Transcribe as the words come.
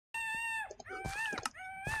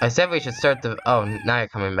I said we should start the. Oh, now you're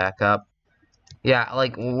coming back up. Yeah,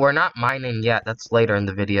 like, we're not mining yet. That's later in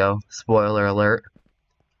the video. Spoiler alert.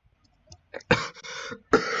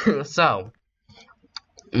 So,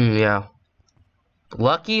 yeah.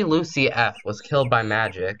 Lucky Lucy F was killed by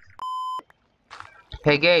magic.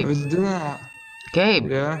 Hey, Gabe. Who's doing that? Gabe.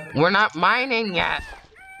 Yeah? We're not mining yet.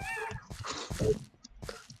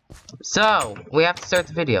 So, we have to start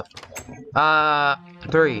the video.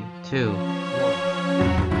 3, 2, 1.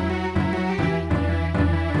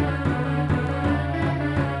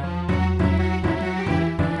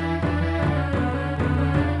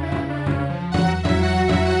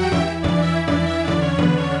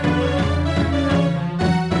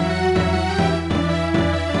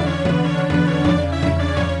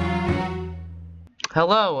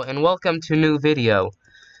 Hello, and welcome to new video.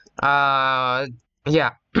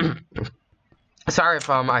 Yeah. Sorry if,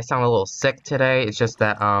 I sound a little sick today. It's just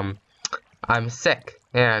that, I'm sick,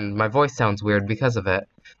 and my voice sounds weird because of it.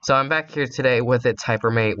 So I'm back here today with It's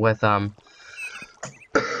Hypermate with,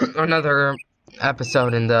 another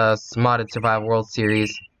episode in the Modded Survival World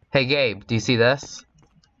series. Hey, Gabe, do you see this?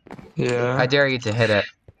 Yeah. I dare you to hit it.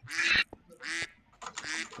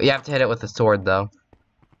 You have to hit it with a sword, though.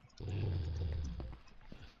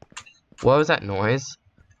 What was that noise?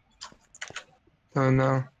 Oh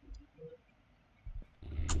no.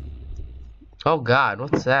 Oh god,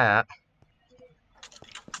 what's that?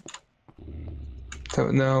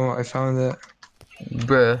 Don't know, I found it.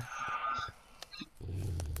 Bruh.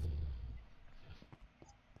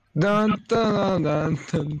 Dun dun dun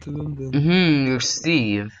dun dun dun. You're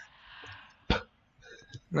Steve.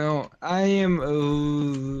 No, I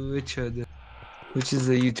am Richard, which is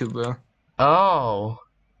a YouTuber. Oh.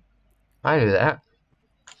 I knew that.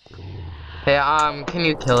 Hey, can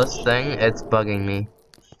you kill this thing? It's bugging me.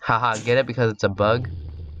 Haha, get it because it's a bug?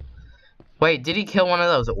 Wait, did he kill one of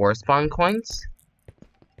those ore spawn coins?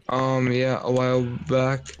 Yeah, a while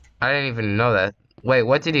back. I didn't even know that. Wait,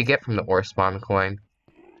 what did he get from the ore spawn coin?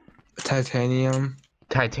 Titanium.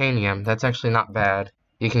 Titanium. That's actually not bad.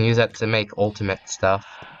 You can use that to make ultimate stuff.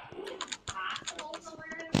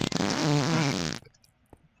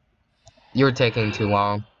 You're taking too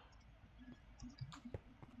long.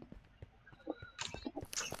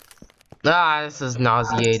 Ah, this is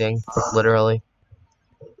nauseating, literally.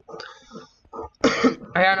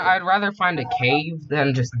 And I'd rather find a cave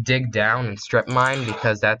than just dig down and strip mine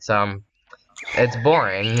because that's, it's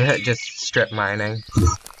boring, just strip mining.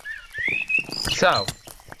 So,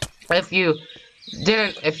 if you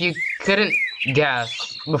couldn't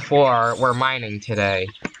guess before, we're mining today.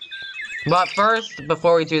 But first,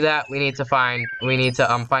 before we do that, we need to find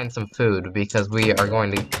some food because we are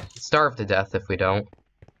going to starve to death if we don't.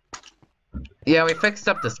 Yeah, we fixed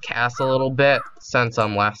up this castle a little bit since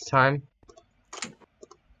last time.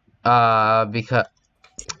 Because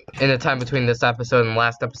in the time between this episode and the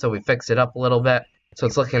last episode, we fixed it up a little bit, so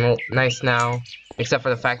it's looking nice now, except for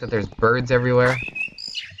the fact that there's birds everywhere.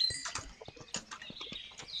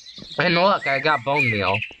 And look, I got bone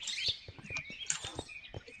meal.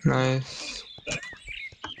 Nice.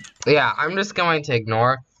 Yeah, I'm just going to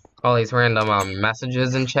ignore all these random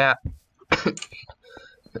messages in chat.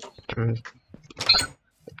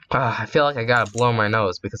 I feel like I gotta blow my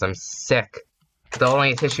nose because I'm sick. The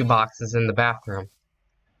only tissue box is in the bathroom.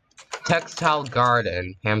 Textile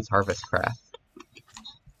garden, Ham's harvest craft.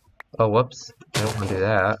 Oh, whoops. I don't want to do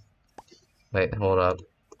that. Wait, hold up.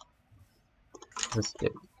 Let's do.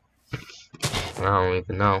 I don't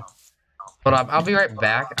even know. Hold up, I'll be right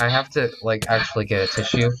back. I have to, like, actually get a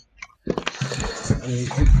tissue. It's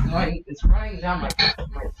running down my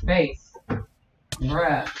face.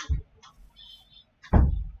 Breath.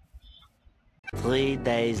 3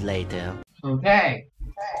 days later. Okay,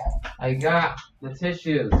 I got the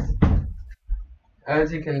tissues.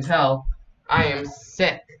 As you can tell, I am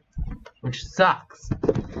sick, which sucks.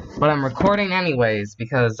 But I'm recording anyways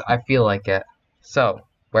because I feel like it. So,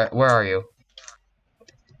 where are you?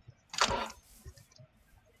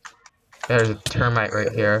 There's a termite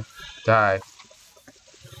right here. Die.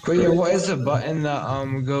 But yeah, what is the button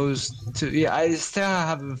that goes to? Yeah, I still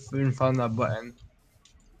haven't even found that button.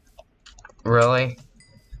 Really?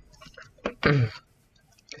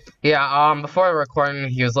 Yeah, before the recording,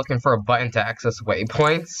 he was looking for a button to access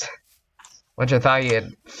waypoints, which I thought he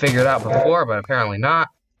had figured out before, but apparently not.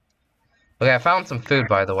 Okay, I found some food,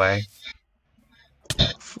 by the way.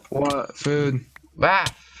 What food? Ah,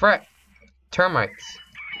 frick. Termites.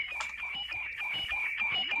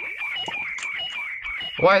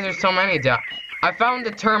 Why is there so many down? I found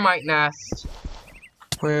a termite nest.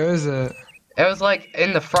 Where is it? It was like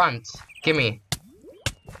in the front. Gimme.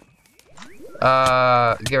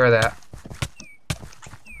 Get rid of that.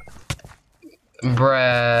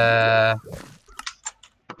 Bruh.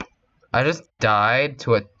 I just died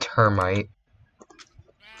to a termite.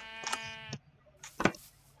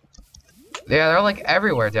 Yeah, they're like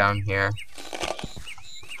everywhere down here.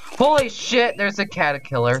 Holy shit, there's a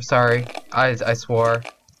caterpillar. Sorry. I swore.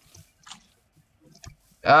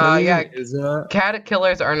 Yeah,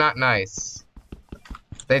 caterpillars are not nice.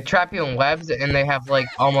 They trap you in webs and they have like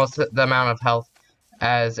almost the amount of health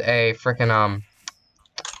as a freaking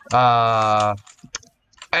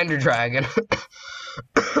Ender Dragon.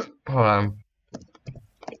 Hold on.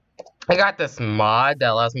 I got this mod that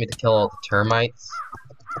allows me to kill all the termites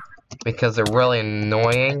because they're really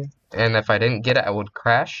annoying, and if I didn't get it, I would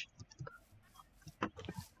crash.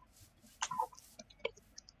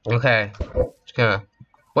 Okay, just gonna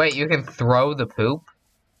wait. You can throw the poop.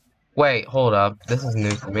 Wait, hold up. This is new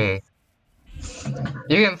to me.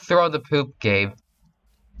 You can throw the poop, Gabe.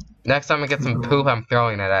 Next time I get some poop, I'm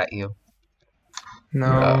throwing it at you.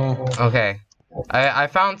 No. Okay. I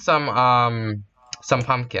found some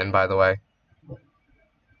pumpkin, by the way.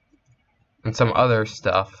 And some other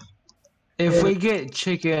stuff. If we get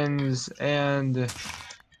chickens and the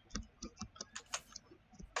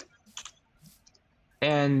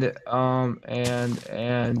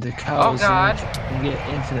cows, Oh god! we get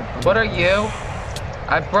infinite pumpkin. What are you?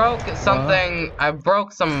 I broke something. I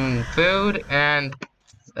broke some food, and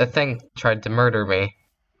a thing tried to murder me.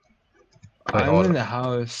 Wait, I'm in the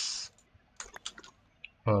house.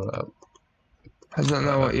 Hold up. I don't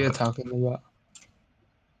know what you're talking about.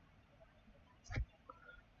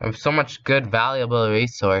 I have so much good, valuable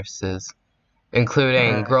resources,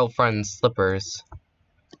 including girlfriend slippers.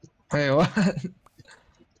 Wait, what?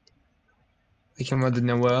 I came out of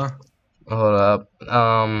nowhere. Hold up.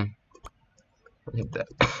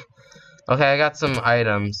 Okay, I got some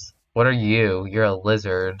items. What are you? You're a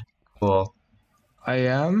lizard. Cool. I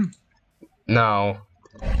am? No.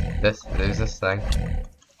 There's this thing.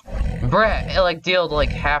 Brett, it like dealt like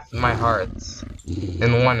half my hearts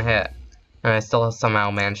in one hit. And I still somehow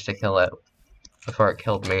managed to kill it before it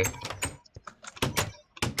killed me.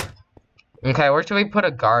 Okay, where should we put a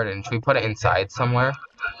garden? Should we put it inside somewhere?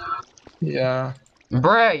 Yeah.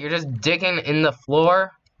 Brett, you're just digging in the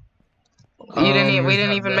floor? We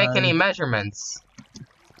didn't even make any measurements.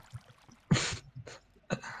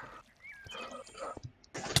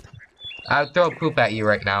 I would throw poop at you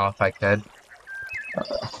right now if I could.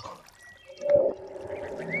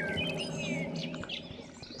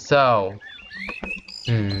 So,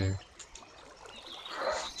 we need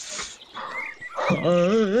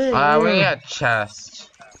a chest.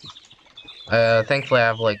 Thankfully I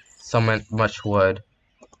have like so much wood.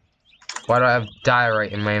 Why do I have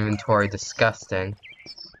diorite in my inventory? Disgusting.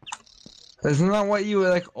 Isn't that what you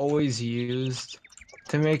like always used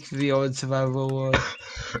to make the old survival world?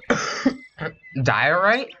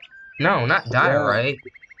 Diorite? No, not diorite.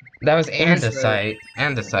 Yeah. That was andesite.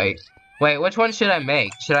 Andesite. Wait, which one should I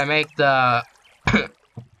make? Should I make the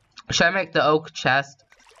should I make the oak chest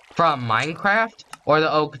from Minecraft or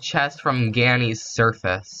the oak chest from Ganny's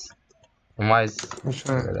surface? And why is which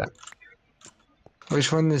one?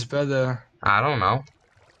 Which one is better? I don't know.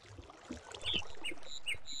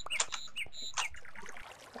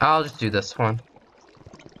 I'll just do this one.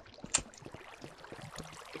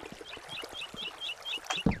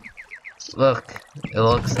 Look, it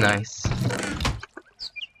looks nice.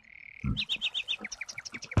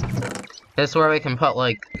 This is where we can put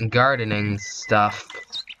like gardening stuff.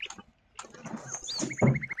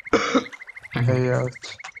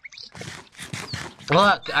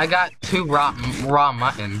 Look, I got 2 raw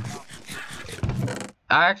mutton.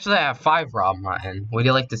 I actually have 5 raw mutton. Would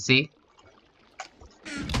you like to see?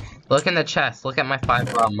 Look in the chest. Look at my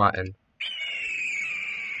 5 raw mutton.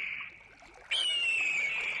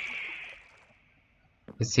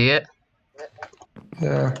 You see it?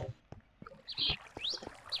 Yeah.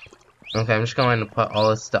 Okay, I'm just going to put all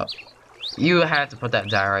this stuff. You had to put that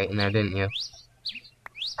diorite in there, didn't you?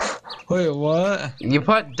 Wait, what? You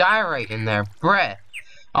put diorite in there, Brett.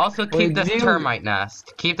 Also, keep this termite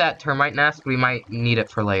nest. Keep that termite nest. We might need it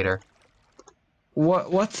for later.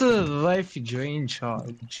 What's a life drain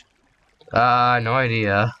charge? No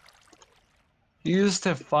idea. Use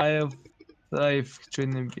the 5 life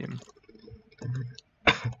draining beam.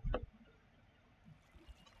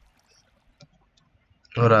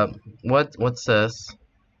 Hold up. What's this?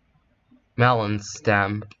 Melon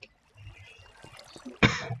stem.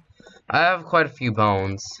 I have quite a few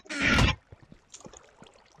bones.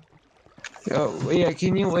 Oh, yeah,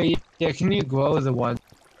 can you grow the one?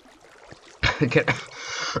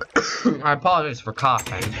 I apologize for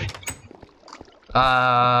coughing.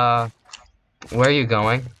 Where are you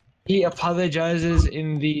going? He apologizes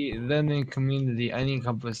in the London community. I need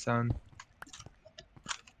compass down.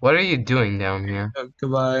 What are you doing down here?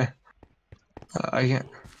 Goodbye. I can't.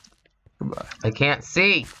 Goodbye. I can't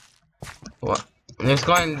see. What? There's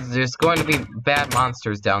going to be bad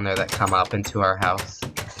monsters down there that come up into our house.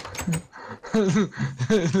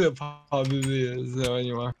 The probably is. So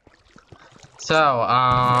anyway. So,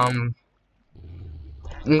 I'm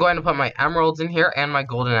going to put my emeralds in here and my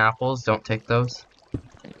golden apples. Don't take those.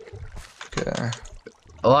 Okay.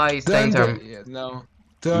 A lot of these things are... Yeah, no.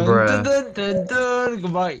 Dun, Bruh. dun, dun, dun, dun.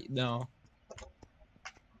 Goodbye. No.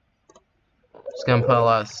 Just gonna put a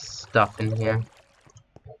lot of stuff in here.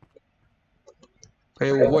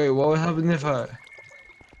 Wait, what would happen if I...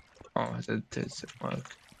 Oh, that doesn't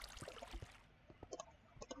work.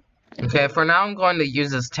 Okay, for now I'm going to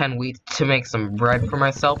use this 10 wheat to make some bread for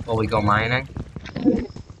myself while we go mining.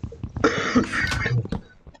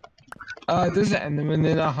 There's an enderman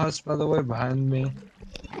in our house, by the way, behind me.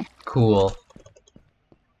 Cool.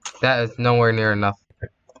 That is nowhere near enough.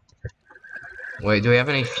 Wait, do we have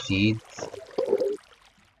any seeds?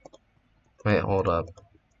 Wait, hold up.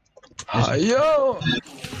 Yo!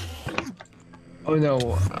 Oh no.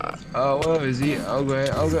 Where is he? Okay.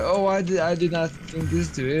 Oh, I did not think this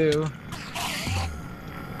through.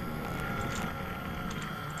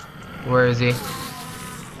 Where is he?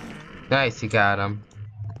 Nice, you got him.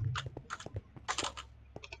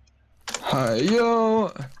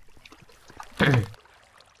 Yo!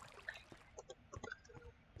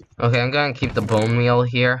 Okay, I'm gonna keep the bone meal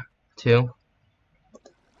here, too.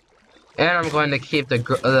 And I'm going to keep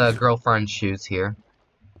the girlfriend shoes here.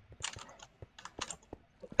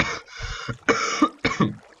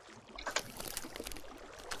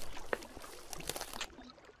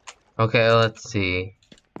 Okay, let's see.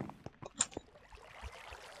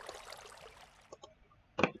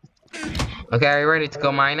 Okay, are you ready to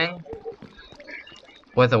go mining?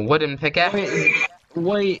 With a wooden pickaxe?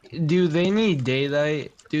 Wait, do they need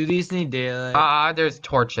daylight? Do these need daylight? There's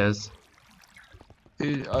torches.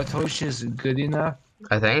 Dude, a torch is good enough?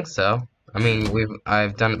 I think so. I mean,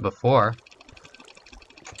 I've done it before.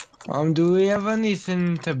 Do we have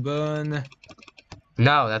anything to burn?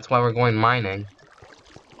 No, that's why we're going mining.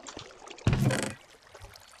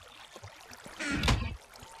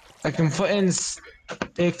 I can put in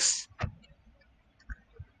sticks.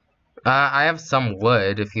 I have some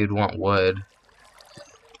wood if you'd want wood.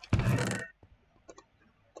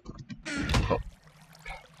 Oh.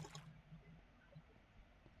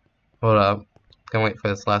 Hold up. Can't wait for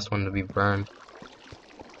this last one to be burned.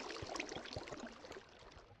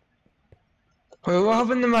 Wait, what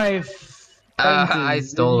happened to my I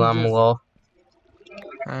stole them, lol.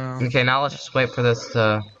 Oh. Okay, now let's just wait for this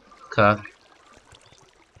to cook.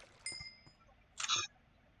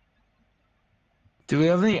 Do we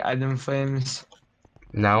have any item frames?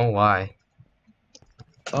 No, why?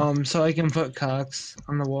 So I can put cocks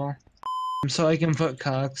on the wall. So I can put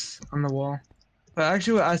cocks on the wall. But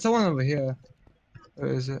actually, I saw one over here.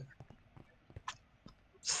 Where is it?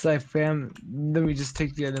 It's like frame. Let me just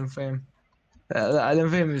take the item frame. The item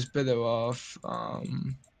frame is better off.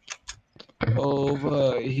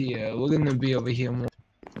 Over here. We're gonna be over here more.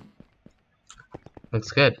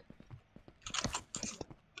 Looks good.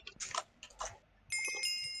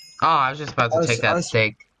 Oh, I was just about to take that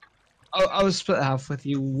steak. I'll split half with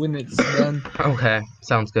you when it's done. Okay,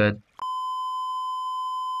 sounds good.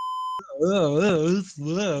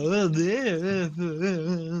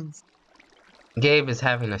 Gabe is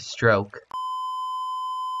having a stroke.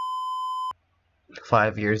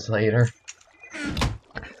 5 years later.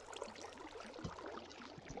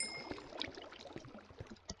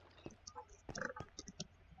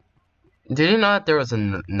 Did you know that there was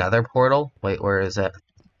another portal? Wait, where is it?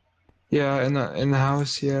 Yeah, in the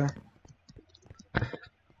house, yeah.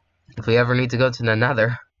 If we ever need to go to the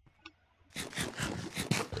nether.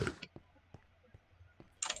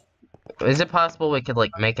 Is it possible we could,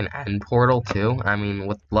 like, make an end portal, too? I mean,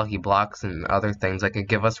 with lucky blocks and other things that could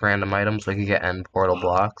give us random items, we could get end portal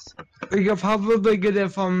blocks. We could probably get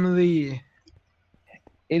it from the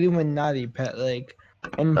Illuminati pet, like,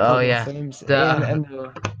 and yeah. frames Yeah,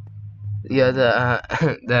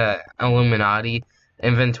 the Illuminati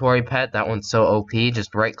inventory pet, that one's so OP,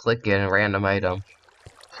 just right-click it and random item.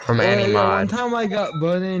 From any mod. One time I got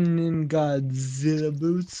burning in Godzilla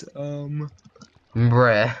boots,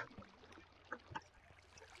 Bruh.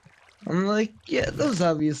 I'm like, yeah, those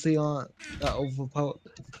obviously aren't that overpowered.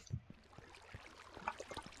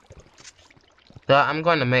 So I'm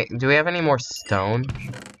going to make, do we have any more stone?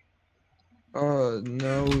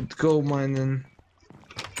 No, gold mining.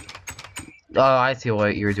 Oh, I see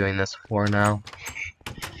what you're doing this for now.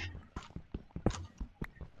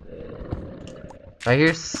 I hear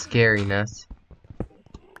scariness.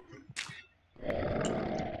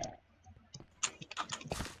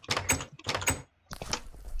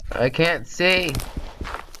 I can't see.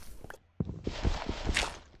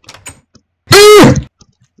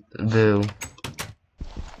 Boo.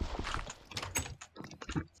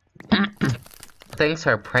 Thanks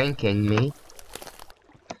for pranking me.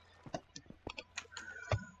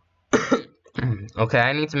 Okay,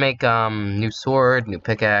 I need to make new sword, new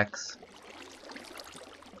pickaxe.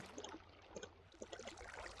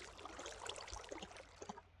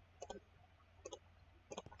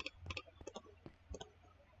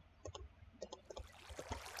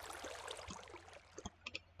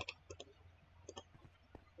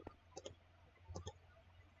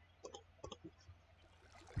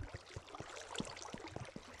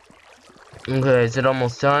 Okay, is it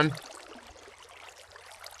almost done?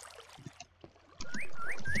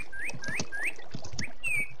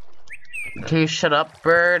 Can you shut up,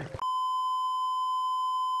 bird?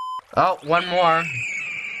 Oh, one more.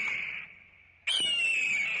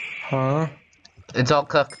 Huh? It's all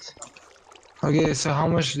cooked. Okay, so how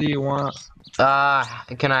much do you want?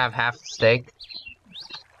 Can I have half the steak?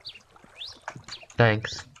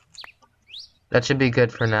 Thanks. That should be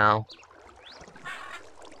good for now.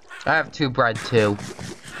 I have 2 bread too.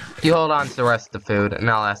 You hold on to the rest of the food, and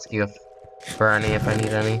I'll ask you for any if I need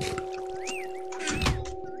any.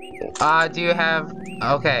 Do you have...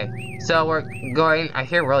 Okay, so we're going... I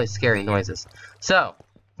hear really scary noises. So,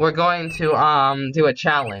 we're going to, do a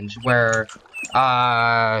challenge where,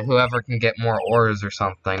 whoever can get more ores or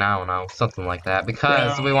something. I don't know, something like that.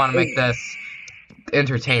 Because Yeah. we want to make this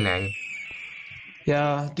entertaining.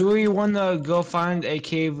 Yeah. Do we want to go find a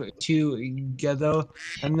cave together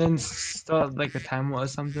and then start like a timer or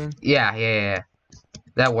something? Yeah.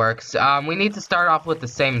 That works. We need to start off with the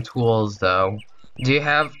same tools, though. Do you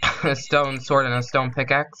have a stone sword and a stone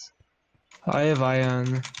pickaxe? I have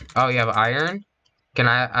iron. Oh, you have iron? Can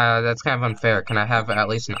I, that's kind of unfair. Can I have at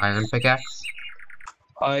least an iron pickaxe?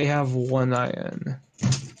 I have 1 iron.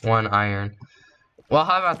 1 iron. Well,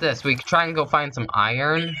 how about this? We try and go find some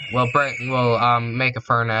iron. We'll make a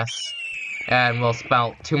furnace. And we'll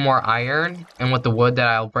smelt 2 more iron. And with the wood that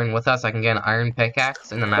I'll bring with us, I can get an iron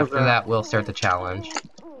pickaxe. And then after that, we'll start the challenge.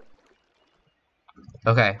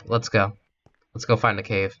 Okay, let's go. Let's go find a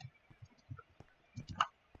cave.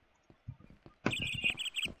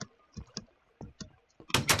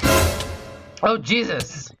 Oh,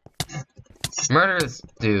 Jesus! Murder this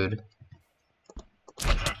dude.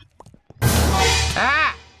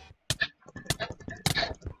 Ah!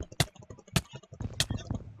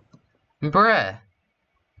 Bruh.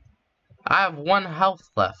 I have 1 health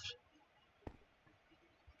left.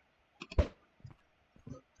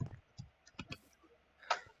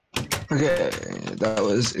 Okay, that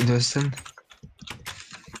was interesting.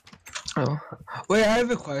 Oh, wait, I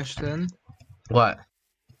have a question. What?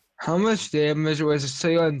 How much damage was it? So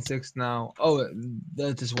you're on 6 now. Oh,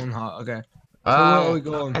 that is 1 heart. Okay. So where are we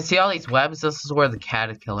going? I see all these webs. This is where the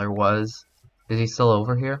caterpillar was. Is he still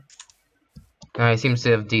over here? No, he seems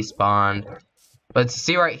to have despawned. But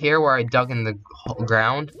see right here where I dug in the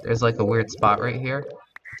ground? There's like a weird spot right here.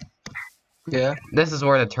 Yeah. This is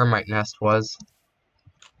where the termite nest was.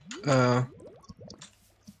 And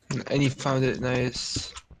you found it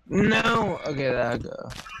nice. No! Okay, there I go.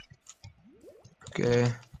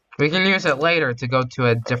 Okay. We can use it later to go to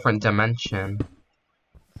a different dimension.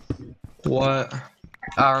 What?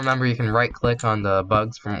 Remember you can right click on the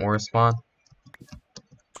bugs from ore spawn.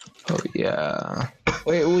 Oh, yeah.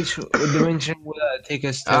 Wait, which dimension would that take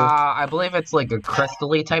us to? I believe it's like a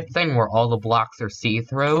crystal-y type thing where all the blocks are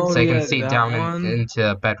see-through, Oh, so you yeah, can see that down one.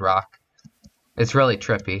 into bedrock. It's really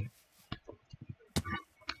trippy.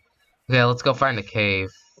 Okay, let's go find a cave.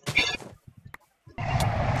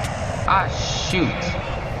 Ah, shoot.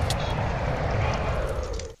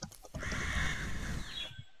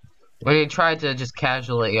 When you try to just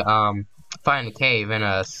casually, find a cave and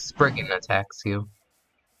a spriggan attacks you.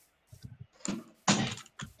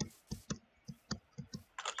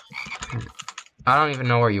 I don't even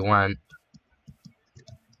know where you went.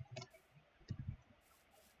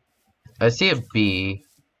 I see a bee.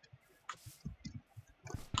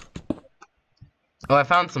 Oh, I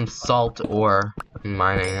found some salt ore. I'm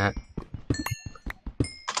mining it.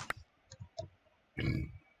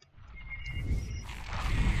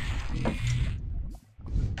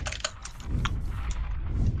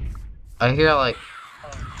 I hear, like,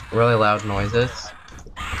 really loud noises.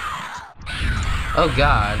 Oh,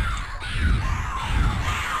 God.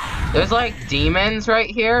 There's, like, demons right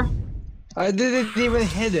here. I didn't even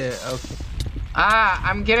hit it. Okay. Ah,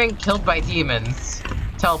 I'm getting killed by demons.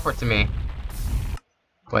 Teleport to me.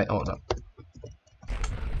 Wait, hold up.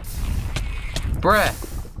 Bruh.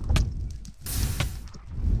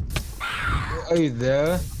 Are you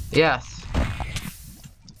there? Yes.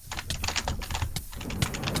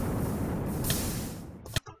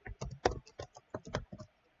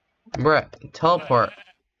 Bruh, teleport.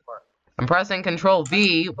 I'm pressing Control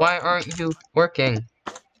V. Why aren't you working?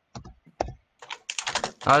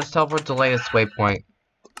 I'll just teleport to the latest waypoint.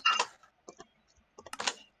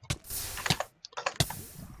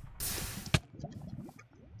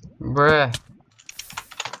 Bruh.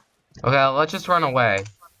 Okay, let's just run away.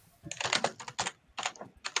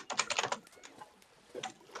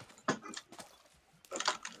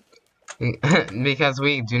 Because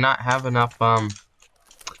we do not have enough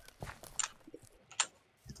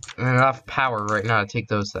power right now to take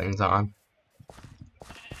those things on.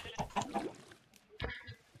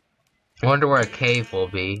 I wonder where a cave will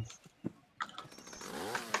be.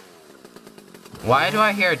 Why do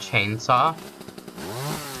I hear a chainsaw?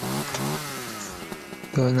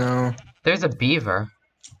 Don't know. There's a beaver.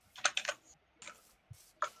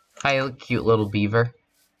 Hi, cute little beaver.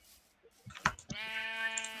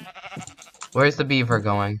 Where's the beaver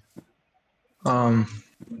going?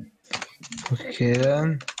 Okay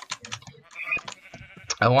then.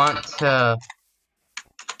 I want to...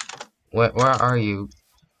 Where are you?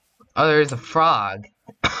 Oh, there's a frog.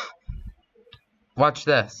 Watch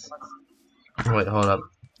this. Wait, hold up.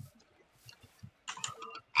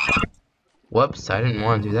 Whoops, I didn't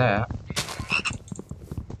want to do that.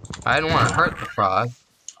 I didn't want to hurt the frog.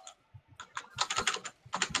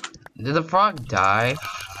 Did the frog die?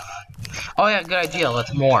 Oh yeah, good idea.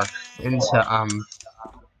 Let's morph into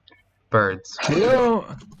birds. Hello.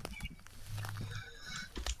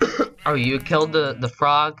 Oh, you killed the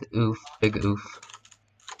frog? Oof, big oof.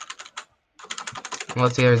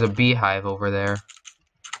 Let's see, there's a beehive over there.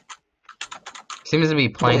 Seems to be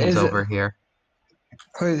planes over here.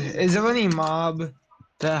 Is there any mob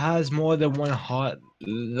that has more than one heart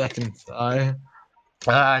that can fly?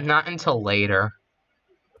 Not until later.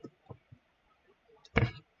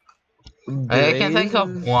 I can think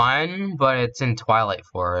of one, but it's in Twilight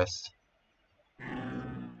Forest.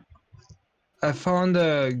 I found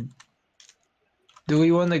a... Do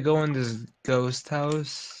we want to go in this ghost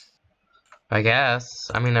house? I guess.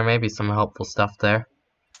 I mean, there may be some helpful stuff there.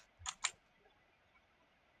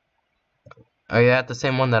 Are you at the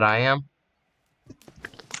same one that I am?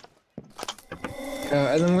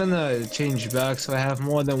 And I'm gonna change back so I have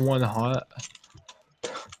more than one heart.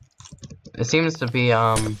 It seems to be,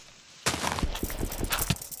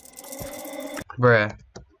 Bruh.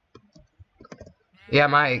 Yeah,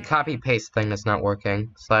 my copy-paste thing is not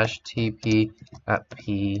working. /TP at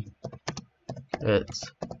P. It's...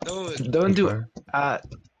 Don't do at...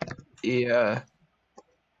 Yeah.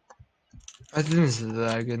 I think this is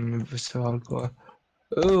lagging so hardcore.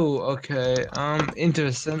 Oh, okay.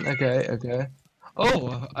 Interesting. Okay, okay.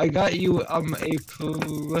 Oh, I got you, a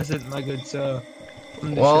present, my good sir.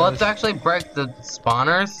 Well, let's actually break the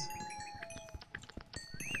spawners.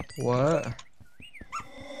 What?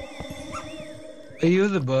 Are you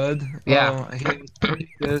the bird? Yeah. Oh, I hear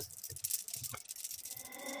this.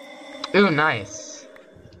 Ooh, nice.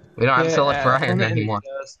 We don't have to look for iron anymore.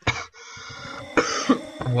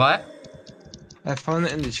 What? I found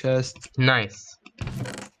it in the chest. Nice.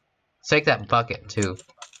 Let's take that bucket, too.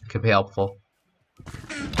 Could be helpful.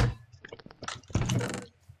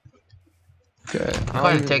 Okay. I'm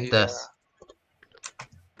going to take this.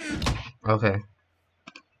 Okay.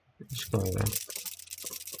 Just go there.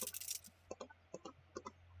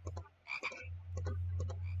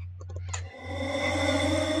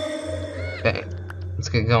 Okay. Let's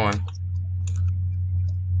get going.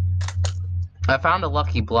 I found a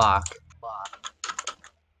lucky block.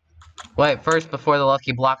 Wait, first, before the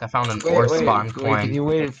lucky block, I found an ore spawn coin. Wait, can you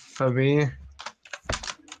wait for me?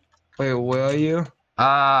 Wait, where are you?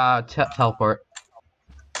 Teleport.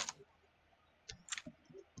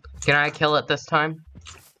 Can I kill it this time?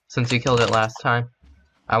 Since you killed it last time?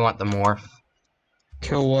 I want the morph.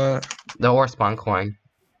 Kill what? The ore spawn coin.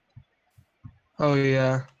 Oh,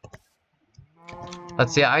 yeah.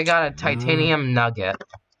 Let's see, I got a titanium nugget.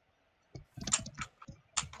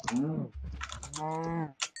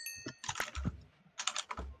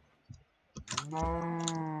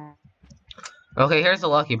 Okay, here's a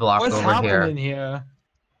lucky block What's over happening here?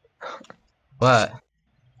 What?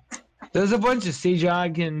 There's a bunch of sea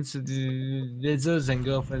dragons, lizards, and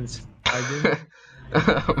girlfriends fighting.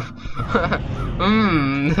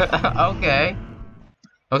 Okay.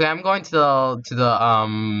 Okay, I'm going to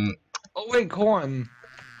the Oh wait, corn.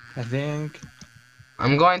 I think.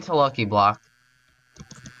 I'm going to Lucky Block.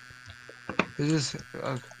 Is this?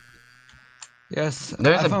 Yes,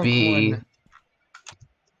 There's I a found bee. corn.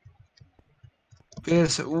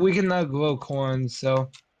 Yes, we can now grow corn, so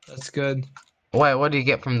that's good. Wait, what do you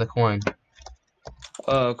get from the coin?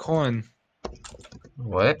 Corn.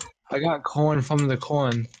 What? I got corn from the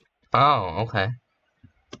corn. Oh, okay.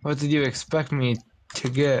 What did you expect me to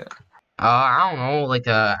get? I don't know, like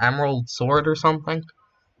a emerald sword or something?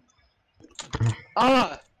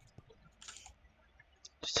 Ah!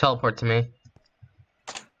 Just teleport to me.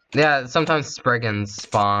 Yeah, sometimes Spriggans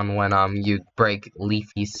spawn when you break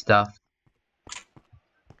leafy stuff.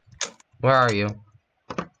 Where are you?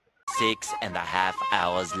 6.5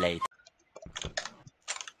 hours later.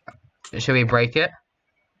 Should we break it?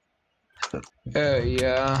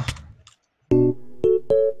 Yeah.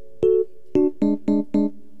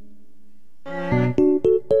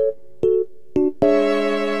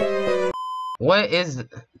 What is...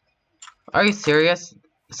 Are you serious?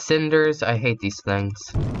 Cinders? I hate these things.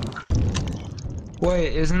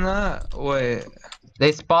 Wait, isn't that? Wait.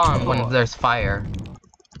 They spawn when Oh, there's fire.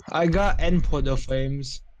 I got end portal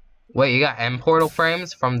frames. Wait, you got M portal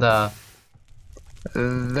frames from the...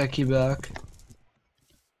 The key back.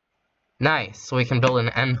 Nice, so we can build an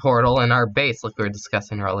end portal in our base like we were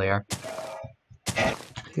discussing earlier.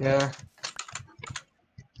 Yeah.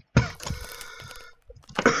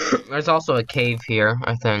 There's also a cave here,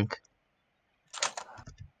 I think.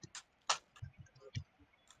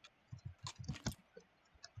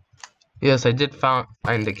 Yes, I did find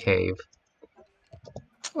a cave.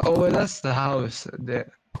 Oh wait, that's the house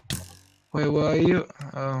there. Wait, where are you?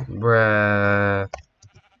 Oh. Bruh.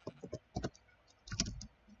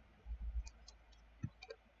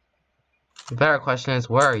 The better question is,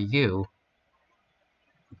 where are you?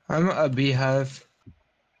 I'm a beehive.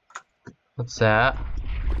 What's that?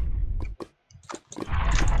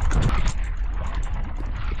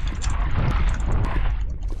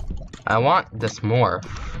 I want this morph.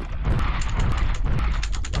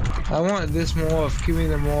 I want this morph. Give me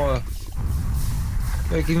the morph.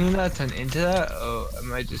 Wait, can you not turn into that? Oh,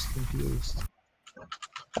 am I just confused?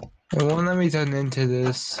 It won't let me turn into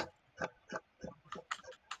this.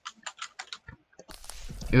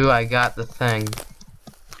 Ooh, I got the thing.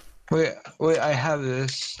 Wait, I have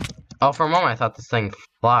this. Oh, for a moment I thought this thing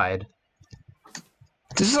flied.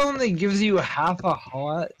 This only gives you half a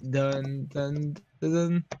heart. Dun.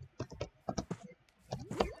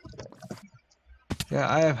 Yeah,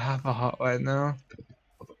 I have half a heart right now.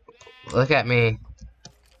 Look at me.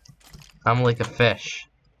 I'm like a fish.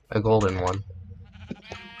 A golden one.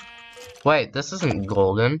 Wait, this isn't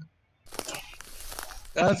golden.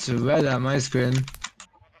 That's red on my screen.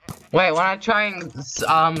 Wait, when I try and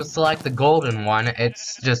select the golden one,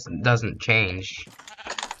 it's just doesn't change.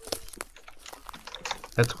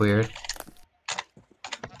 That's weird.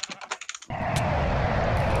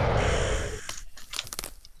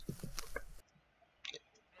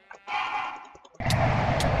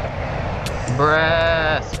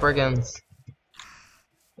 Bruh, Spriggans.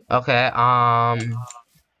 Okay,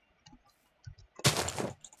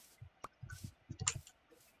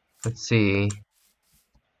 let's see.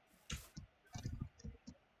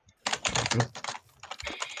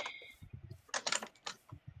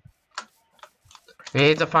 We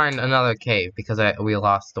need to find another cave because we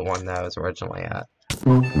lost the one that I was originally at.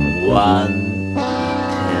 1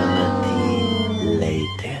 eternity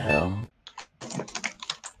later.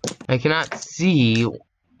 I cannot see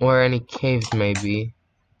where any caves may be.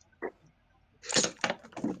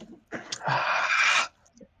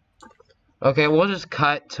 Okay, we'll just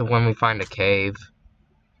cut to when we find a cave.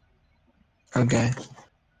 Okay.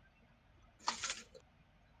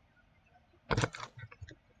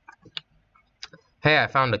 Hey, I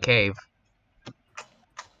found a cave.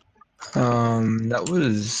 That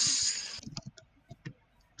was...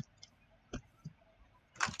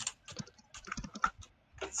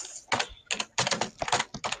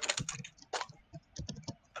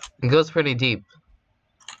 It goes pretty deep.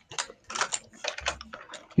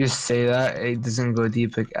 You say that, it doesn't go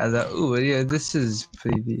deep like that. Ooh, yeah, this is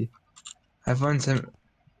pretty deep. I found some...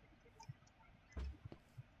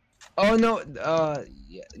 Oh no,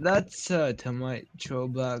 yeah, that's termite troll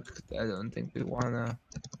block. I don't think we wanna...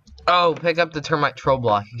 Oh, pick up the termite troll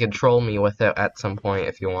block. You can troll me with it at some point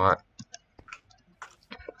if you want.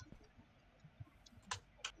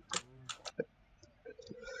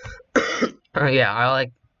 Yeah, I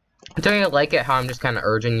don't you like it how I'm just kind of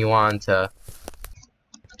urging you on to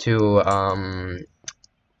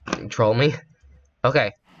troll me?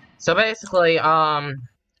 Okay, so basically,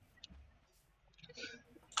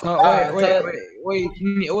 Oh, wait, So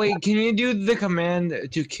wait, can you do the command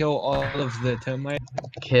to kill all of the termites?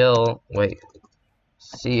 kill. Wait.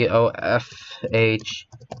 COFH.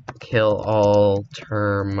 Kill all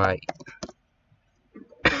termite.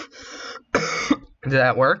 Did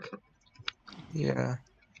that work? Yeah.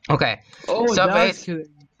 Okay. Oh, So that's killing.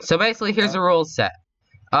 So basically, here's the rules set.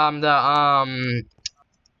 Vanilla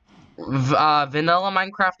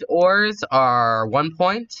Minecraft ores are 1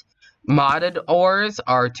 point. Modded ores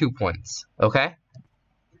are 2 points. Okay?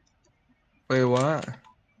 Wait, what?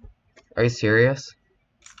 Are you serious?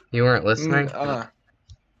 You weren't listening?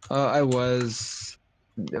 I was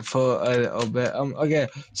for a little bit. Okay.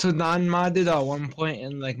 So non-modded are 1 point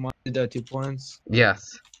and like modded are 2 points.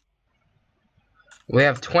 Yes. We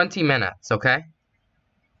have 20 minutes, okay?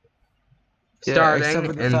 Yeah, except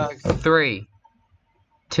for Starting the in fact. 3,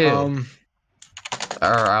 2, or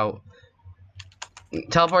out.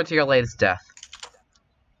 Teleport to your latest death.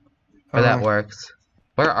 Or that works.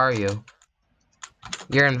 Where are you?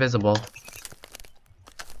 You're invisible.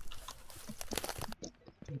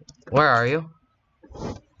 Where are you?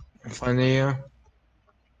 in front of you.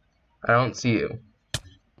 I don't see you.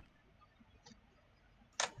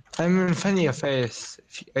 I'm in front of your face.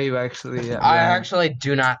 Are you actually? I actually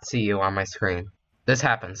do not see you on my screen. This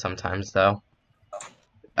happens sometimes, though.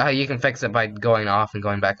 You can fix it by going off and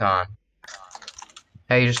going back on.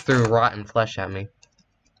 Hey, you just threw rotten flesh at me.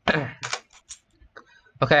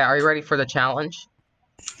 Okay, are you ready for the challenge?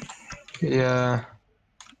 Yeah.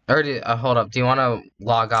 Or hold up. Do you want to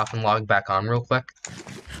log off and log back on real quick?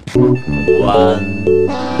 1 eternity.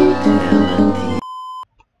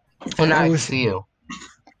 Oh, now I can see you.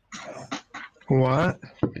 What?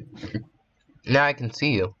 Now I can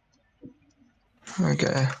see you.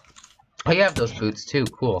 Okay. Oh, you have those boots too.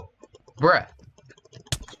 Cool. Bruh.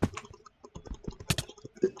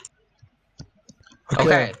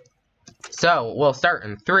 Okay. So, we'll start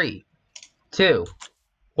in 3, 2,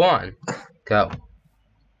 1, go.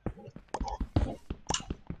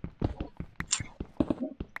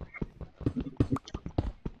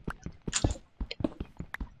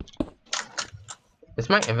 Is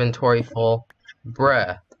my inventory full?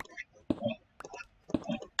 Bruh.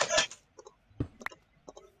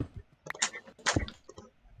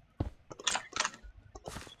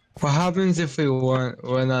 What happens if we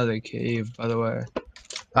run out of the cave, by the way?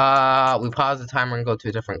 We pause the timer and go to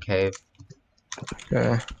a different cave.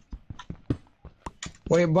 Okay.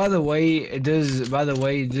 Wait, by the way, does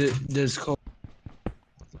coal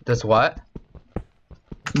Does what?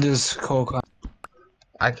 count?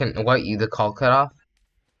 I can, what, you the call cut off?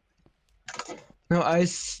 No, I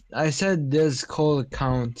said does coal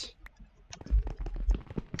count?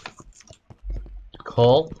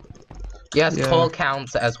 Coal? Yes, Yeah. coal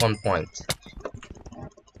counts as 1 point.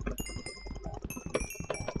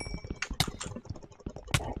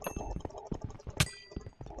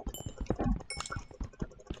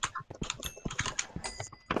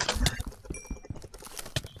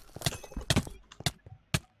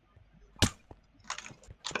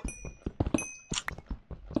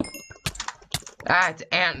 Ah, it's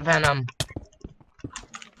ant venom.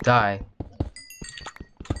 Die.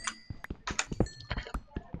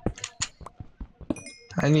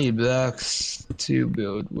 I need blocks to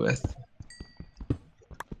build with.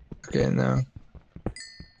 Okay, now.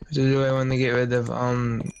 So do I want to get rid of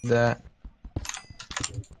that?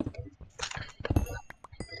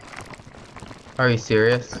 Are you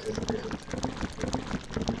serious?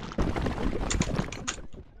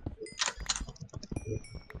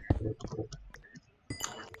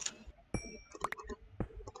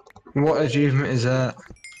 What achievement is that?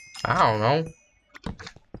 I don't know.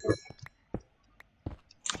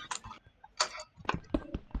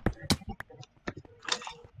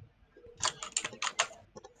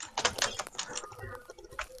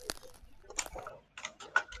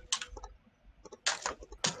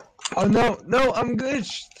 Oh no, no, I'm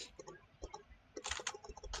glitched.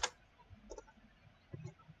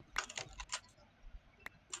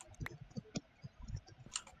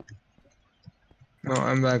 No,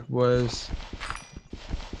 I'm back, boys.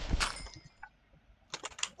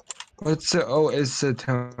 What's the? Oh, it's a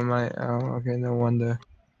termite. Oh, okay, no wonder.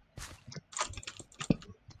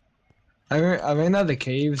 I ran out of the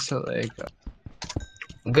cave, so like.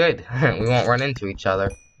 Good. We won't run into each other.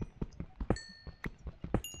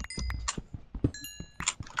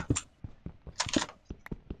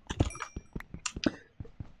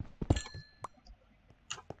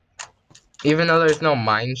 Even though there's no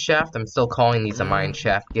Mineshaft, I'm still calling these a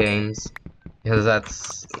Mineshaft games. Because I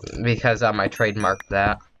trademarked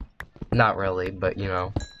that. Not really, but you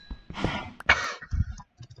know.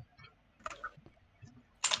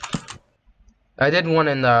 I did one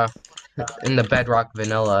in the Bedrock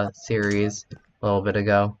Vanilla series a little bit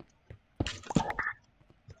ago.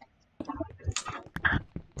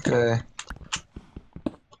 Okay.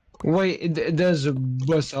 Wait, does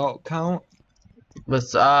basalt count? But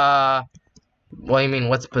what do you mean?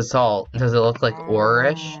 What's basalt? Does it look like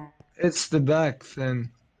ore-ish? It's the back then.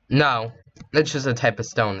 No, it's just a type of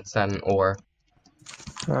stone. It's not an ore.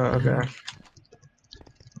 Oh, okay.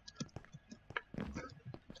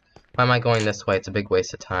 Why am I going this way? It's a big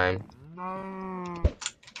waste of time.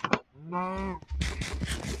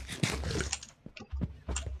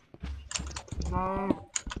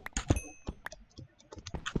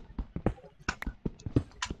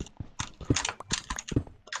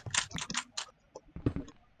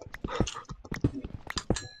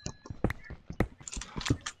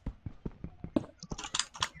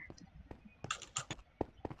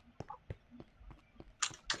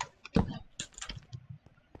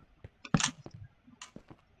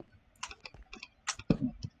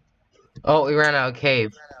 Oh, we ran out of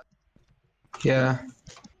cave. Yeah.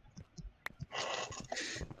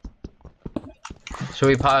 Should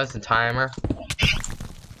we pause the timer?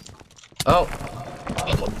 Oh.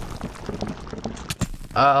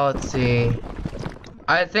 Let's see.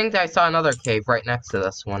 I think I saw another cave right next to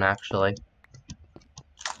this one, actually.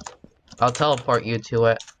 I'll teleport you to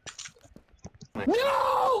it.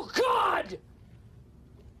 No, God!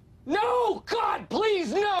 No, God,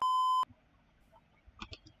 please, no!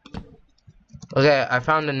 Okay, I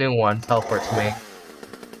found a new one. Teleport to me.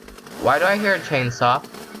 Why do I hear a chainsaw?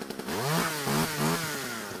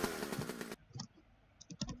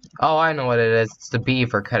 Oh, I know what it is. It's the bee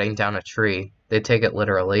for cutting down a tree. They take it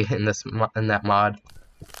literally in that mod.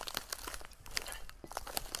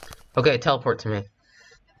 Okay, teleport to me.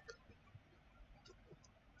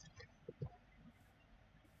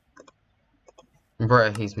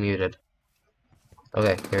 Bruh, he's muted.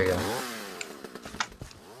 Okay, here we go.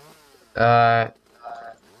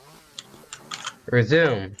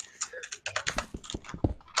 Resume.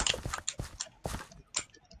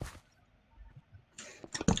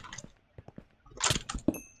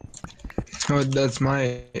 Oh, that's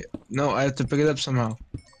my. No, I have to pick it up somehow.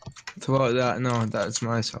 Throw that. No, that's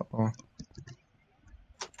my soul.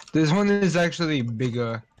 This one is actually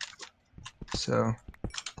bigger. So.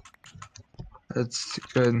 That's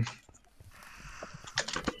good.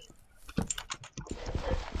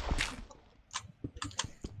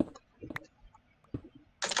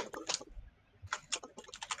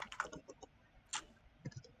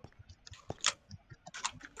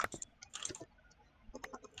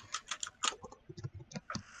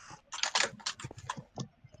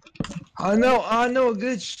 Oh no, a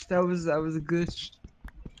glitch. That was a glitch.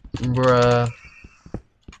 Bruh.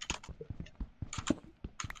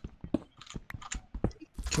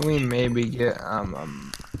 Can we maybe get a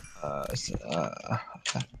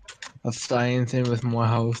flying thing with more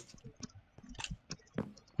health?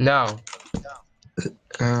 No.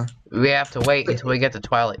 Uh, We have to wait until we get to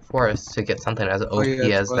Twilight Forest to get something as OP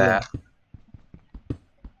yeah, as that.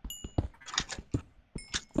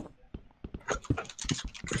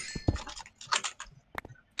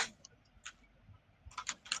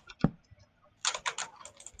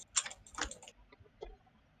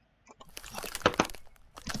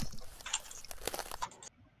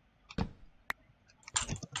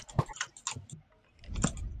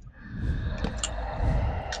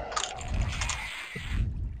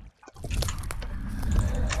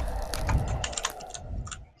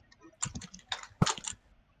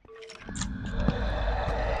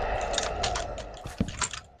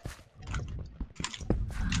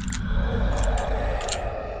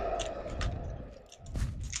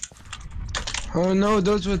 Oh no,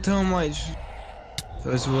 those were termites.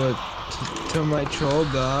 Those were termite troll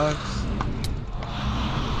dogs.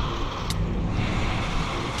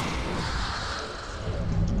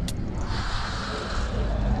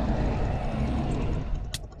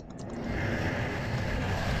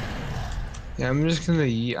 Yeah, I'm just gonna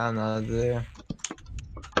yeet on out of there.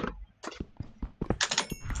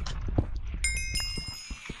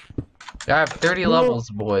 I have 30 Whoa. levels,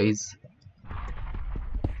 boys.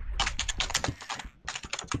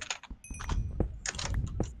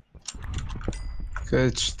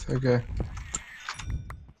 Good, okay.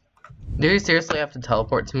 Do you seriously have to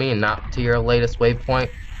teleport to me and not to your latest waypoint?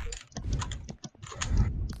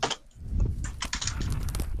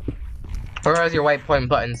 Or does your waypoint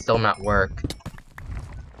button still not work?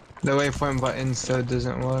 The waypoint button still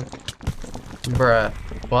doesn't work. Bruh.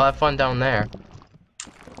 Well, have fun down there.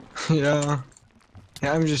 Yeah.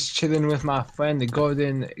 Yeah, I'm just chilling with my friend, the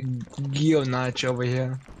golden Geonotch over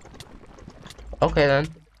here. Okay then.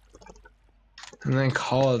 And then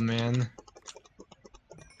call it, man.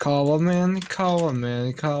 Call a man, call a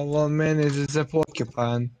man, call a man is a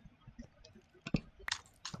porcupine.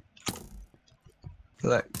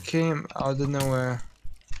 That came out of nowhere.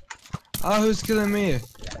 Oh, who's killing me?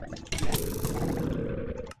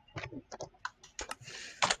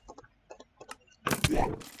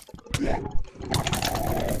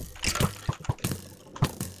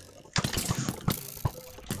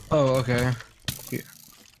 Oh, okay. Yeah.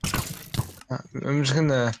 I'm just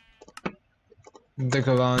gonna dig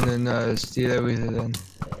around and steal everything then.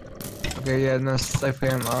 Okay, yeah, no, I play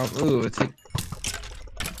him up. Ooh, take.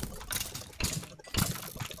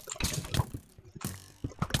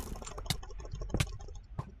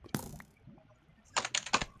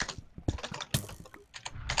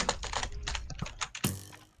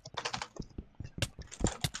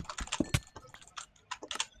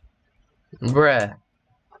 Bruh.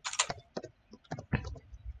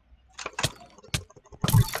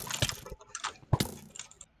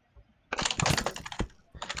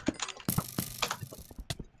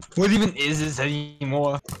 What even is this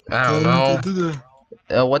anymore? I don't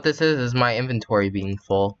know. What this is my inventory being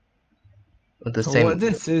full. With the same. What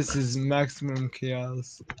this is maximum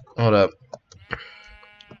chaos. Hold up.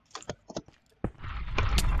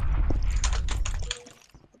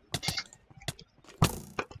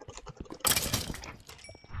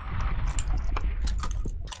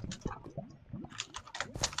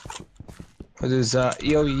 What is that?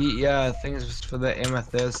 Yo, yeah, thanks for the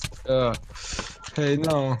amethyst. Hey,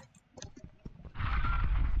 no.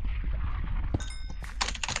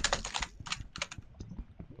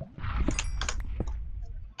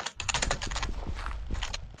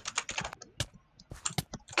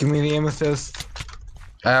 Give me the amethyst.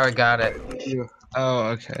 I already got it. Oh,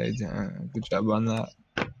 okay. Good job on that.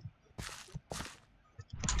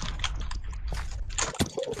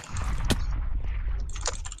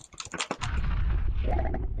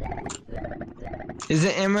 Is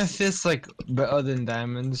it amethyst like better than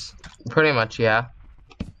diamonds? Pretty much, yeah.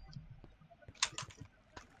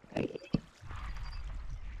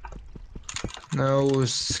 No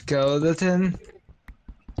skeleton?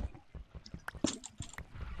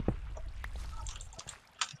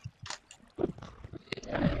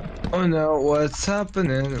 Oh no, what's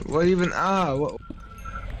happening? What even?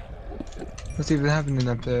 What's even happening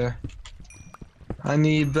up there? I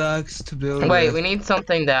need blocks to build Wait, with. we need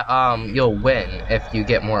something that you'll win if you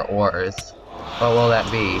get more ores. What will that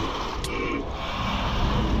be?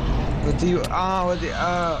 What do you? The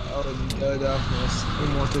darkness,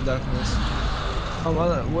 immortal darkness.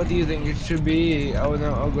 What do you think it should be? Oh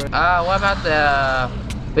no, oh good. What about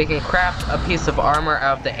we can craft a piece of armor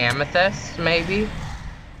out of the amethyst, maybe?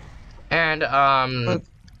 And,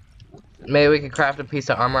 maybe we could craft a piece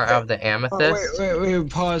of armor out of the amethyst. Wait,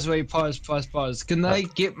 pause. Can I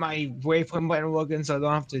get my waypoint button working so I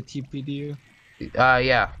don't have to TP to you?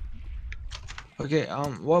 Yeah. Okay,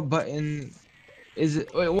 what button is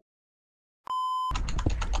it? Wait, what?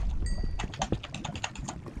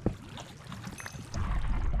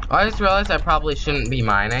 I just realized I probably shouldn't be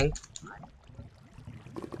mining.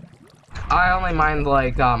 I only mined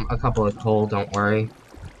like, a couple of coal, don't worry.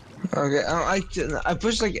 Okay, I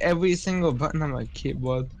pushed like every single button on my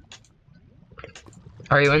keyboard.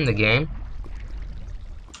 Are you in the game?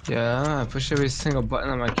 Yeah, I pushed every single button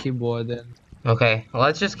on my keyboard and. Okay, well,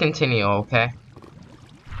 let's just continue, okay?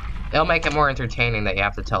 It'll make it more entertaining that you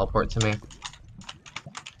have to teleport to me.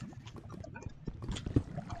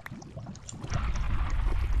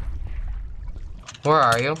 Where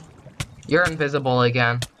are you? You're invisible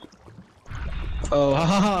again. Oh,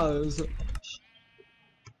 haha.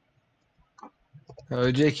 Oh,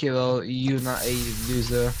 JK, lol, you not a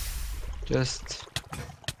loser. Just.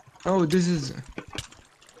 Oh, this is.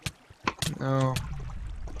 No.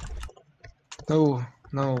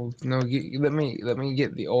 No. Let me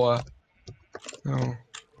get the ore. No.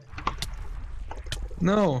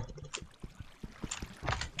 No.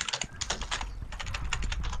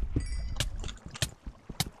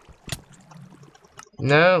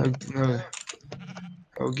 No. No.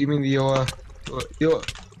 Oh, give me the ore. Yo.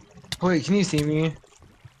 Wait, can you see me?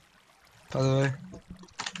 By the way.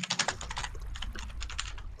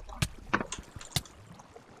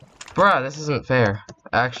 Bruh, this isn't fair.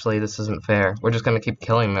 Actually, this isn't fair. We're just gonna keep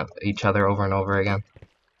killing each other over and over again.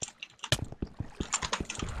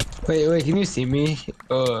 Wait, can you see me?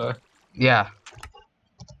 Yeah.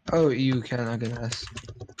 Oh, you can, I guess.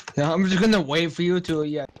 Yeah, I'm just gonna wait for you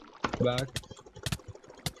to, back.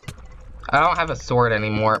 I don't have a sword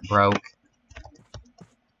anymore, it broke.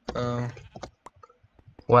 Oh.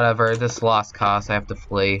 Whatever, this lost cause, I have to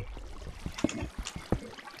flee.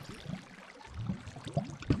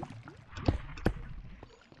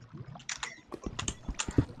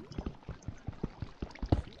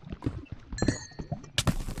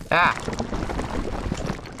 Ah!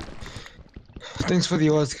 Thanks for the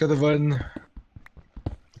odds, got the button.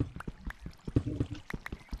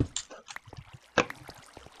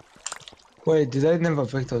 Wait, did I never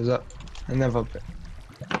pick those up? I never picked.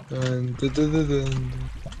 Dun, dun, dun, dun, dun.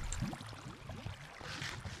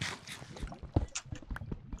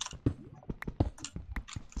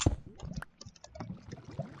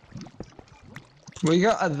 We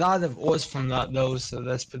got a lot of ores from that though, so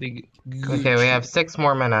that's pretty good. Okay, we have 6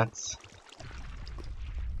 more minutes.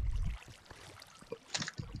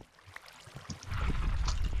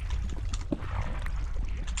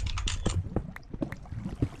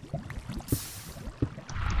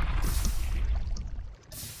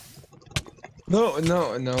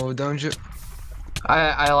 No, don't you?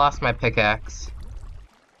 I lost my pickaxe.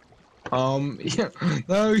 Yeah,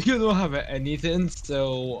 no, you don't have anything,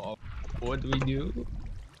 so what do we do?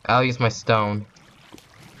 I'll use my stone.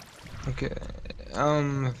 Okay,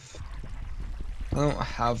 I don't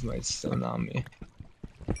have my stone on me.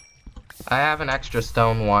 I have an extra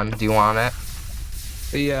stone one. Do you want it?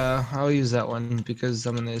 But yeah, I'll use that one because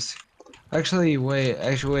I'm gonna. Actually, wait.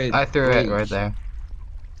 I threw it right there.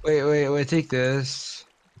 Wait. Take this.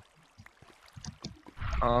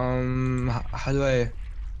 How do I?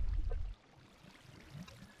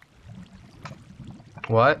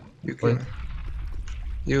 What? You can.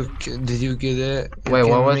 Did you get it? You Wait,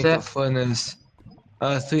 what can was make it? a furnace.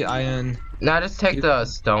 3 iron. No, just take You- the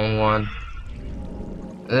stone one.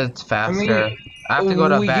 It's I faster. mean, I have to go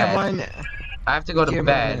to we get bed. mine. I have to We go to get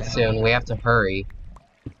bed mine. soon. We have to hurry.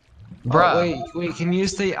 Oh Bruh. wait. Can you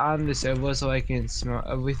stay on the server so I can smell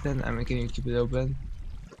everything? I mean, can you keep it open?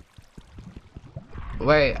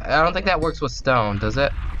 Wait, I don't think that works with stone, does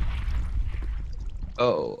it?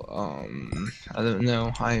 Oh, I don't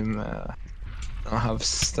know. I don't have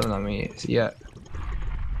stone on me yet.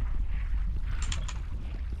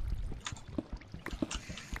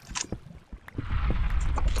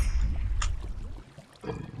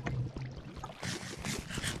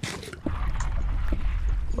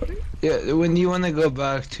 Yeah, when do you want to go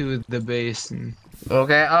back to the base and?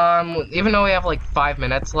 Okay, even though we have like 5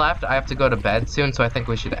 minutes left, I have to go to bed soon, so I think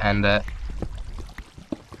we should end it.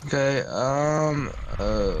 Okay,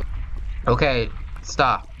 Okay,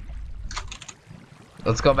 stop.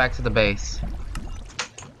 Let's go back to the base.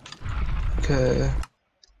 okay.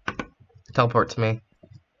 Teleport to me.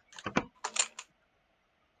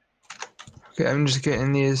 Okay, I'm just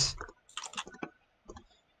getting these.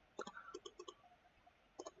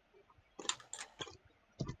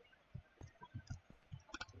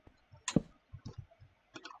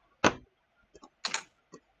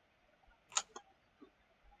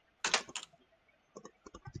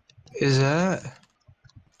 Is that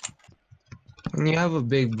when you have a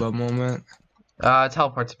big bum moment?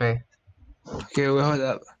 Teleport to me. Okay, wait, hold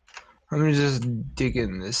up. I'm just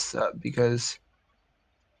digging this up because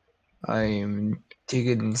I'm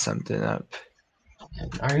digging something up.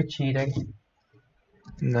 Are you cheating?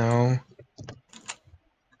 No.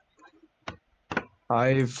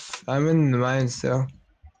 I'm in the mines still.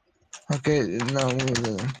 Okay, no.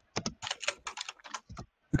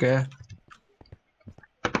 Okay.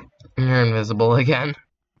 You're invisible again.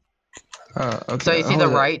 Okay. So you see the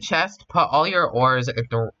hold up. right chest? Put all your ores at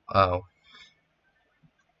the... Oh.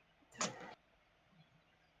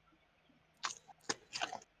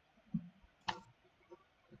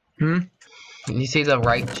 You see the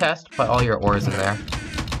right chest? Put all your ores in there.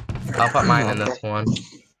 I'll put mine in this one.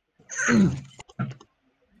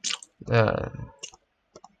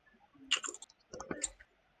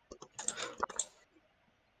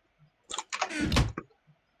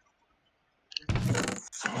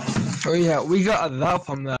 Oh yeah, we got a lot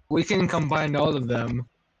from that. We can combine all of them.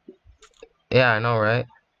 Yeah, I know, right?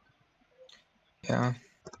 Yeah.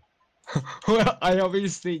 Well, I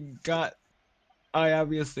obviously got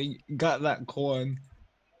that corn.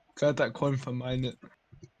 Got that corn from mine.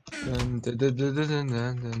 Dun, dun, dun, dun, dun,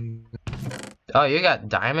 dun, dun. Oh, you got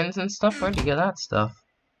diamonds and stuff? Where'd you get that stuff?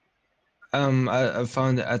 I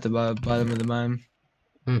found it at the bottom of the mine.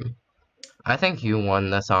 I think you won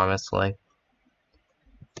this, honestly.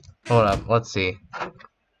 Hold up, let's see.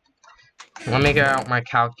 Let me get out my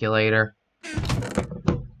calculator.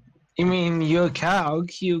 You mean your cow?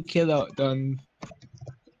 You kill out done.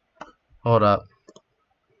 Hold up.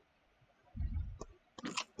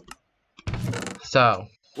 So.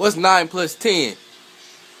 What's 9 plus 10?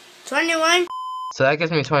 21. So that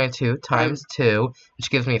gives me 22 times 2, which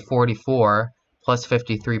gives me 44, plus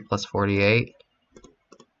 53 plus 48.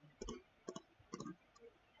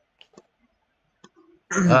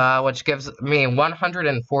 Which gives me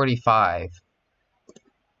 145.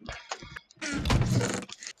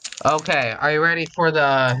 Okay, are you ready for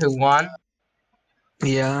the who won?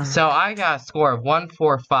 Yeah. So I got a score of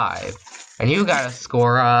 145, and you got a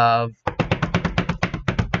score of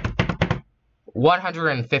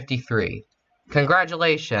 153.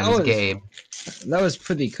 Congratulations, Gabe. That was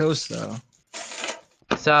pretty close though.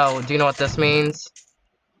 So, do you know what this means?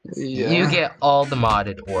 You Yeah. get all the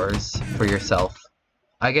modded ores for yourself.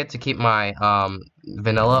 I get to keep my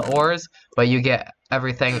vanilla ores, but you get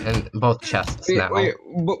everything in both chests Wait, now. wait,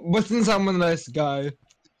 but since I'm a nice guy.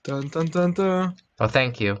 Dun dun dun dun. Oh,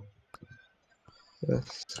 thank you.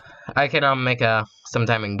 Yes. I can make some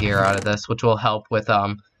diamond gear out of this, which will help with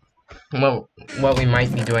what we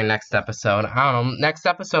might be doing next episode. I don't know. Next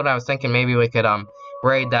episode, I was thinking maybe we could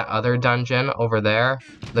raid that other dungeon over there,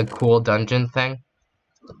 the cool dungeon thing.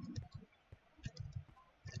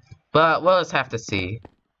 But we'll just have to see.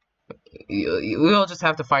 We'll just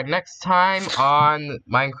have to find next time on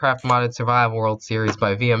Minecraft Modded Survival World Series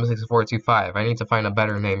by VM6425. I need to find a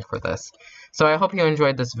better name for this. So I hope you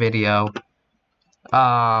enjoyed this video.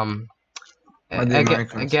 Again,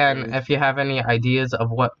 if you have any ideas of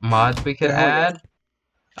what mods we could add,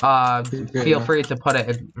 feel free to put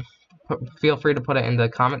it in the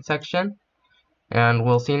comment section, and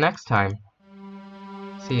we'll see you next time.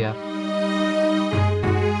 See ya.